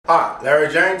Hi,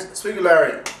 Larry James,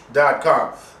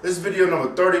 SpeakerLarry.com. This is video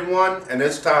number 31 and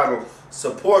it's titled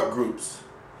Support Groups.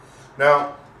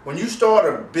 Now, when you start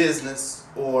a business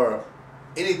or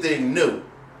anything new,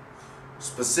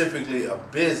 specifically a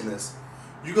business,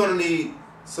 you're going to need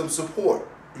some support.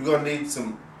 You're going to need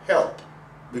some help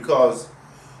because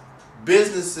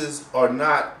businesses are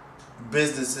not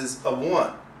businesses of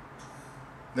one.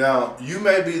 Now, you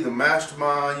may be the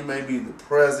mastermind, you may be the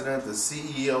president, the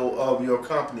CEO of your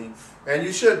company, and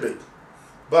you should be.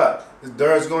 But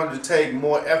there's going to take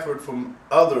more effort from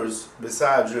others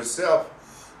besides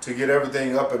yourself to get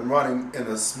everything up and running in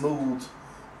a smooth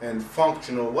and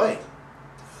functional way.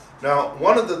 Now,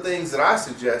 one of the things that I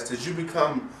suggest is you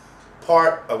become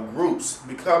part of groups,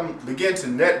 begin to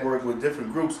network with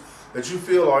different groups that you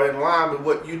feel are in line with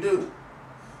what you do.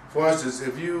 For instance,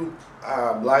 if you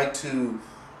like to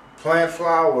plant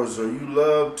flowers or you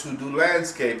love to do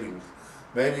landscaping,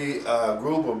 maybe a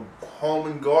group of home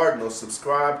and garden, or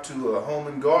subscribe to a home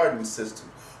and garden system,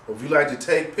 or if you like to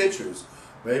take pictures,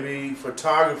 maybe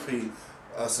photography,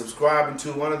 subscribing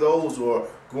to one of those, or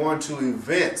going to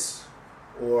events,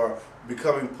 or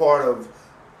becoming part of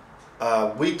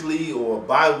a weekly or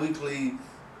bi-weekly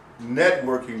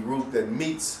networking group that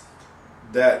meets,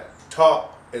 that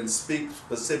talk and speak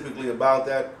specifically about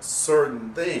that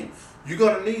certain thing. You're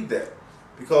going to need that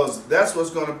because that's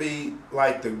what's going to be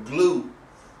like the glue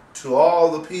to all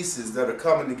the pieces that are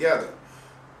coming together.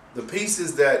 The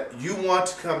pieces that you want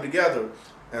to come together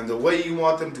and the way you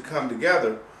want them to come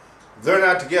together, they're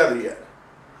not together yet.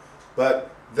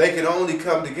 But they can only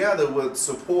come together with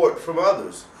support from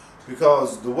others,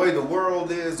 because the way the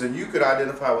world is, and you could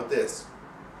identify with this,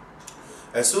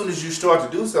 as soon as you start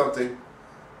to do something,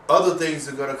 other things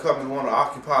are going to come and want to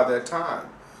occupy that time.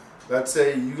 Let's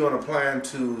say you're going to plan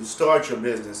to start your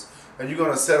business and you're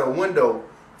going to set a window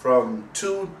from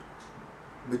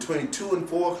between 2 and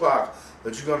 4 o'clock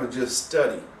that you're going to just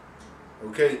study.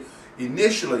 Okay?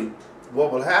 Initially,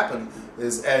 what will happen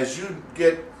is as you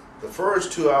get the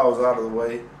first 2 hours out of the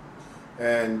way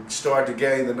and start to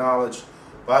gain the knowledge,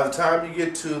 by the time you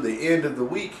get to the end of the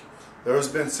week, there's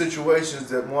been situations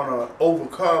that want to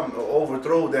overcome or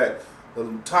overthrow that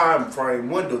time frame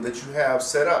window that you have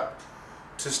set up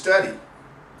to study.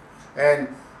 And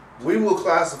we will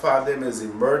classify them as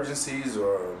emergencies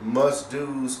or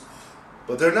must-dos,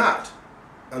 but they're not.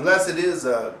 Unless it is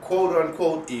a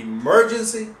quote-unquote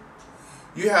emergency,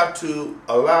 you have to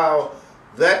allow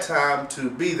that time to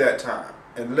be that time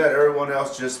and let everyone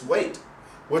else just wait.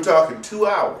 We're talking 2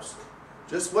 hours.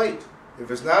 Just wait. If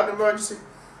it's not an emergency,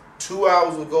 2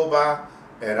 hours will go by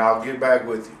and I'll get back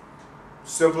with you.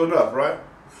 Simple enough, right?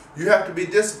 You have to be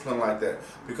disciplined like that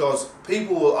because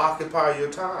people will occupy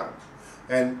your time.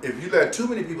 And if you let too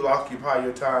many people occupy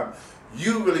your time,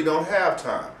 you really don't have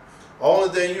time. Only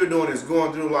thing you're doing is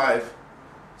going through life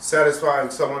satisfying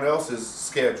someone else's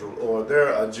schedule or their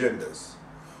agendas.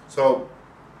 So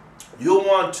you'll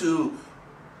want to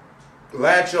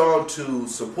latch on to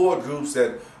support groups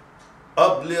that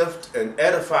uplift and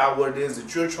edify what it is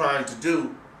that you're trying to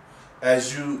do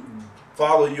as you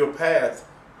follow your path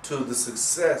to the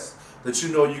success that you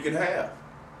know you can have.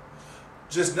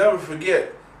 Just never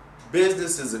forget,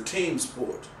 business is a team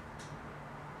sport.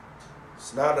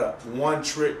 It's not a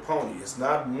one-trick pony. It's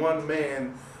not one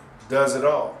man does it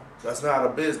all. That's not a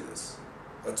business.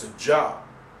 That's a job.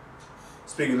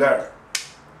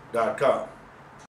 SpeakerLarry.com